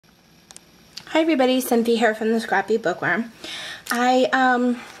Hi everybody, Cynthia here from the Scrappy Bookworm. I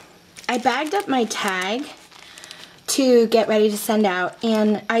bagged up my tag to get ready to send out,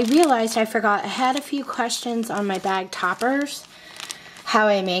 and I realized I forgot I had a few questions on my bag toppers, how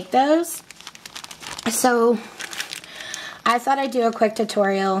I make those. So I thought I'd do a quick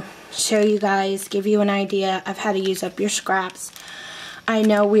tutorial, show you guys, give you an idea of how to use up your scraps. I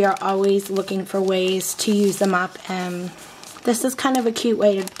know we are always looking for ways to use them up, and this is kind of a cute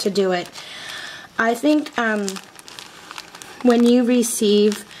way to do it. I think when you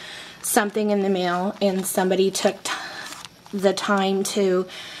receive something in the mail and somebody took the time to,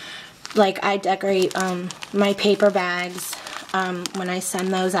 like I decorate my paper bags when I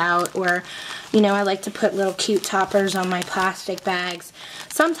send those out, or you know, I like to put little cute toppers on my plastic bags.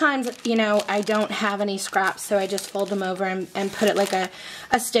 Sometimes, you know, I don't have any scraps, so I just fold them over and put it like a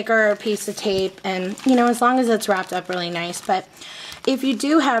sticker or a piece of tape, and you know, as long as it's wrapped up really nice. But if you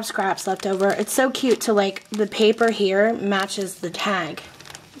do have scraps left over, it's so cute to, like, the paper here matches the tag.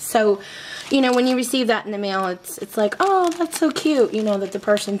 So, you know, when you receive that in the mail, it's like, oh, that's so cute, you know, that the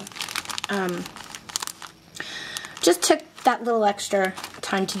person just took that little extra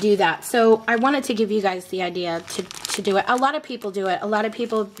time to do that. So I wanted to give you guys the idea to do it. A lot of people do it. A lot of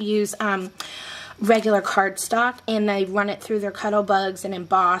people use regular cardstock, and they run it through their Cuddlebugs and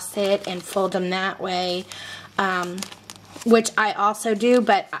emboss it and fold them that way. Which I also do,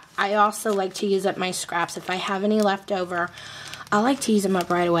 but I also like to use up my scraps. If I have any left over, I like to use them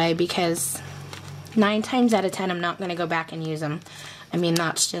up right away, because 9 times out of 10 I'm not going to go back and use them. I mean,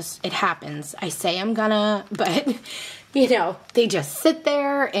 that's just, it happens. I say I'm gonna, but you know, they just sit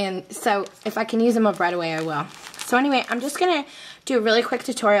there, and so if I can use them up right away, I will. So anyway, I'm just going to do a really quick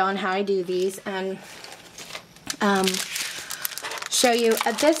tutorial on how I do these, and show you.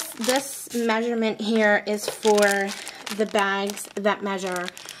 This measurement here is for the bags that measure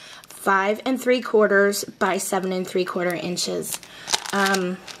 5 3/4 by 7 3/4 inches.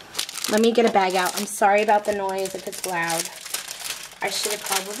 Let me get a bag out. I'm sorry about the noise if it's loud. I should have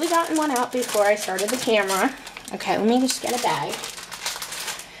probably gotten one out before I started the camera. Okay, let me just get a bag.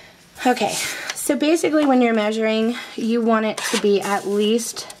 Okay, so basically when you're measuring, you want it to be at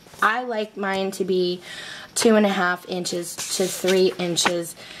least, I like mine to be 2.5 inches to 3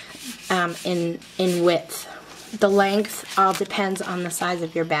 inches in width. The length all depends on the size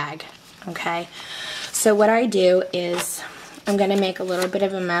of your bag, okay? So what I do is, I'm going to make a little bit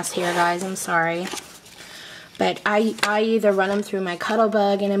of a mess here, guys, I'm sorry. But I either run them through my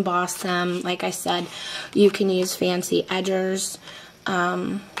Cuttlebug and emboss them. Like I said, you can use fancy edgers.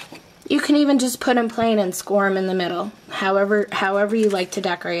 You can even just put them plain and score them in the middle, however you like to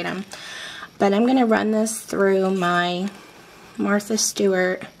decorate them. But I'm going to run this through my Martha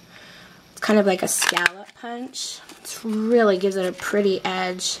Stewart. It's kind of like a scallop punch. It really gives it a pretty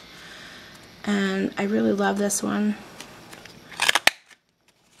edge, and I really love this one.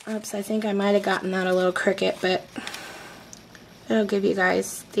 Oops, I think I might have gotten that a little crooked, but it'll give you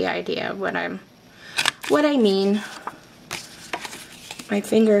guys the idea of what I mean. My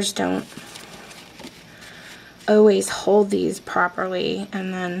fingers don't always hold these properly,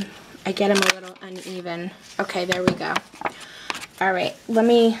 and then I get them a little uneven. Okay, there we go. Alright, let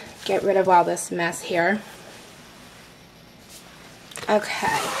me get rid of all this mess here.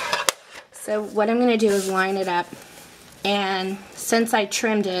 Okay, so what I'm going to do is line it up, and since I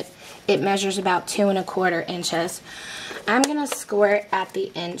trimmed it, it measures about 2 1/4 inches. I'm going to score it at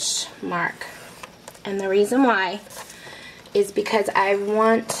the inch mark, and the reason why is because I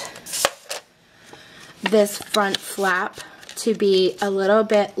want this front flap to be a little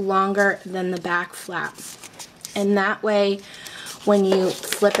bit longer than the back flap, and that way when you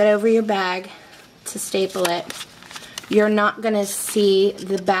flip it over your bag to staple it, you're not going to see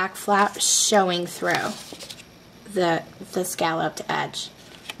the back flap showing through the scalloped edge.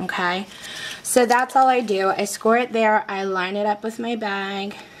 Okay, so that's all I do. I score it there, I line it up with my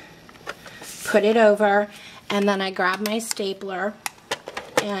bag, put it over, and then I grab my stapler,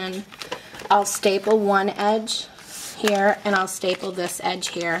 and I'll staple one edge here, and I'll staple this edge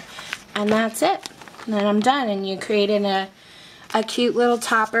here, and that's it. And then I'm done, and you created a cute little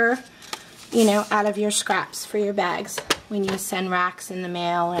topper, you know, out of your scraps for your bags when you send racks in the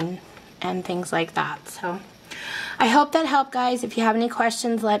mail and things like that. So I hope that helped, guys. If you have any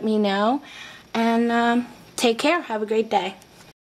questions, let me know, and take care. Have a great day.